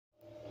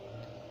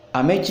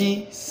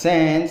Amaechi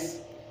sends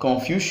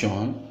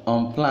confusion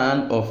on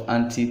plan of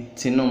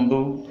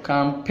anti-Tinubu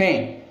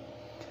campaign.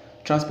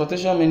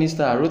 Transportation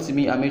Minister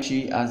Rotimi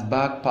Amaechi has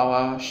backed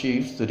power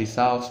shifts to the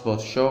south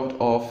but shoved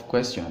off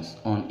questions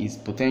on his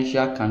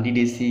potential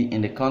candidacy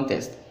in the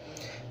contest.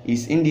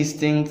 His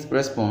indistinct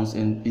response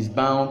is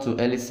bound to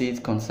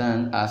elicit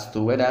concern as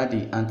to whether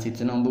the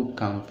anti-Tinubu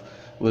camp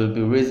will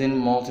be raising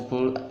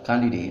multiple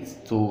candidates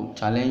to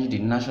challenge the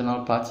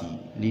National Party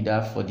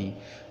leader for the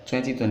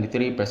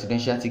 2023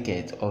 presidential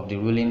ticket of the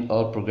ruling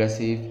All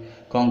Progressive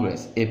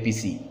Congress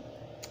 (APC).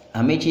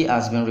 Amaechi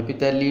has been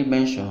repeatedly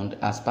mentioned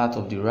as part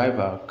of the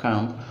rival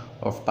camp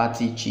of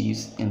party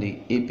chiefs in the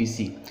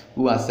APC,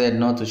 who are said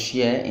not to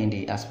share in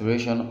the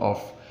aspiration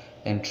of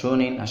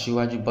enthroning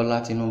Asiwaju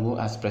Bola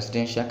Tinubu as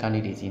presidential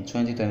candidate in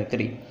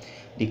 2023.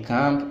 The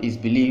camp is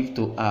believed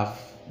to have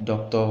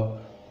Dr.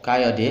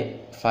 Kayode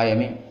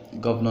Fayemi,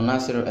 Governor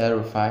Nasiru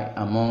El-Rufai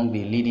among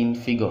the leading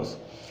figures.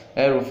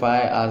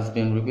 El-Rufai has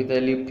been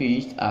repeatedly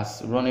pitched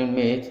as running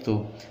mate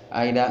to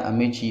either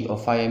Amaechi or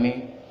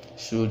Fayemi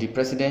should the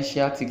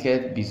presidential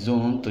ticket be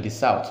zoned to the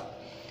south.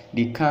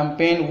 The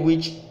campaign,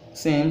 which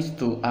seems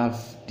to have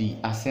the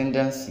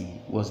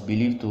ascendancy, was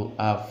believed to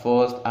have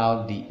forced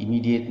out the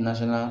immediate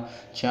national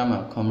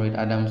chairman, Comrade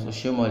Adams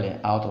Oshiomhole,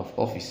 out of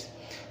office.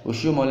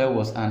 Oshiomhole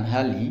was an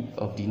ally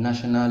of the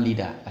national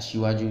leader,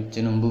 Asiwaju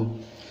Tinubu.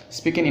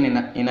 Speaking in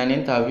an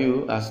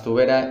interview as to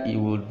whether he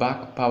would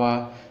back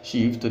power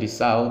shift to the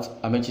south,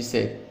 Amaechi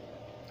said,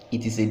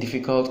 "It is a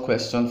difficult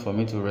question for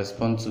me to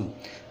respond to.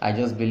 I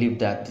just believe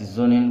that the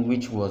zoning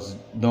which was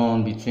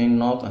done between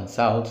north and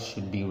south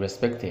should be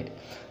respected,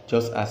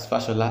 just as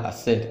Fashola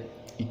has said,"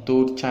 he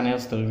told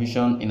Channels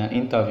Television in an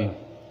interview.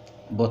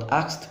 But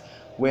asked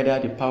whether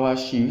the power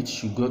shift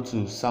should go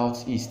to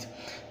southeast,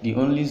 the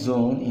only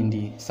zone in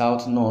the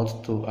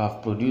south-north to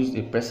have produced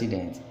a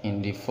president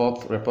in the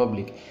Fourth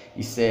Republic,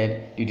 he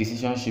said the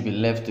decision should be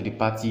left to the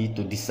party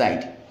to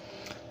decide.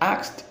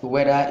 Asked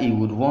whether he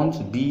would want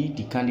to be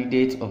the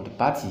candidate of the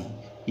party,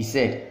 he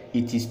said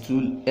it is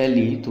too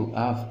early to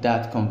have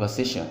that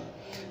conversation.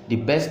 The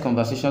best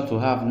conversation to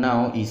have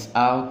now is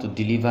how to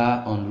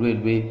deliver on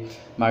railway,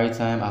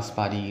 maritime as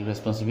per the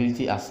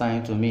responsibility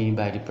assigned to me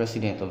by the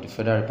President of the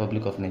Federal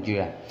Republic of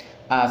Nigeria.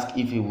 Asked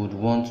if he would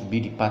want to be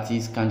the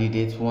party's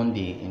candidate one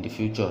day in the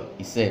future,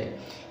 he said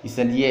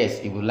yes,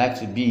 he would like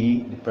to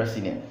be the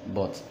president,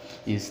 but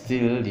he is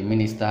still the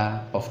Minister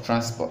of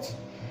Transport.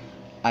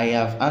 I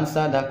have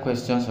answered that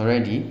question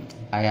already.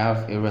 I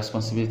have a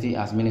responsibility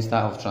as Minister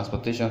of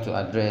Transportation to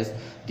address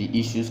the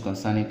issues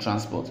concerning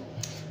transport.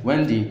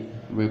 When the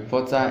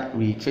reporter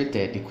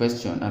reiterated the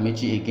question,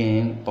 Amaechi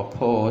again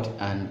purported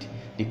and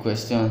the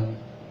question,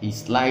 he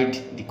slid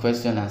the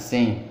question and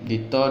saying, "The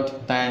third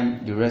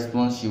time the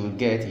response you will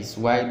get is,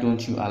 why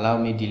don't you allow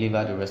me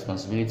deliver the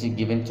responsibility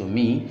given to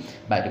me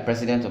by the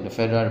President of the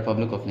Federal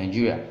Republic of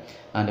Nigeria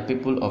and the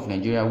people of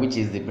Nigeria, which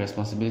is the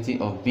responsibility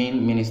of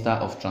being Minister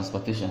of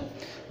Transportation."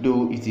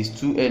 Though it is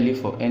too early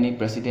for any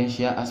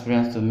presidential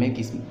aspirant to make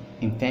his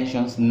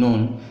intentions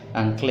known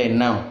and clear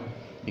now,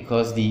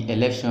 because the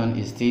election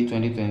is still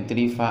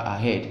 2023 far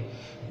ahead.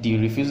 The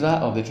refusal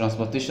of the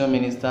Transportation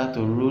Minister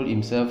to rule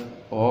himself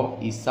or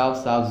his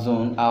South-South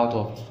zone out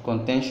of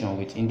contention,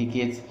 which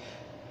indicates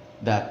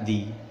that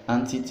the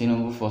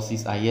anti-Tinubu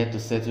forces are yet to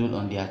settle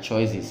on their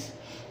choices.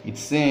 It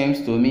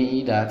seems to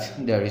me that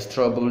there is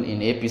trouble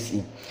in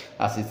APC.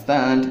 As it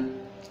stands,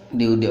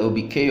 there will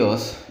be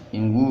chaos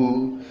in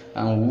who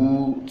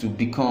to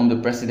become the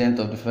President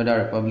of the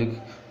Federal Republic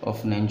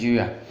of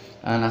Nigeria.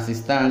 And as it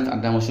stands,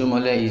 Adams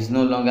Oshiomhole is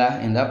no longer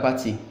in that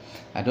party.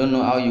 I don't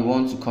know how you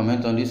want to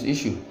comment on this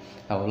issue.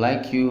 I would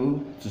like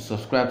you to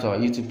subscribe to our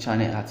YouTube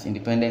channel at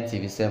Independent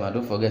TV 7.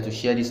 Don't forget to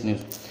share this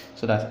news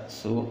so that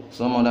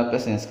some other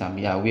persons can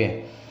be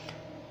aware.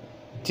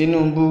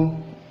 Tinubu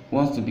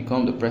wants to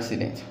become the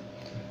president.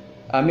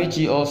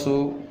 Amaechi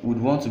also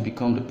would want to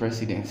become the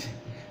president.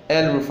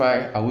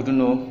 El-Rufai, I wouldn't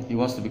know, he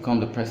wants to become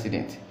the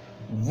president.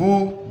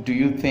 Who do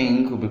you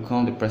think will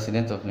become the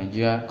president of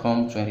Nigeria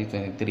come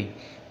 2023?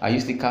 Are you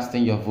still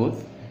casting your vote?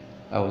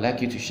 I would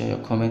like you to share your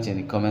comments in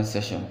the comment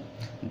section.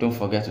 Don't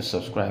forget to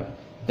subscribe.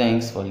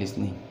 Thanks for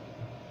listening.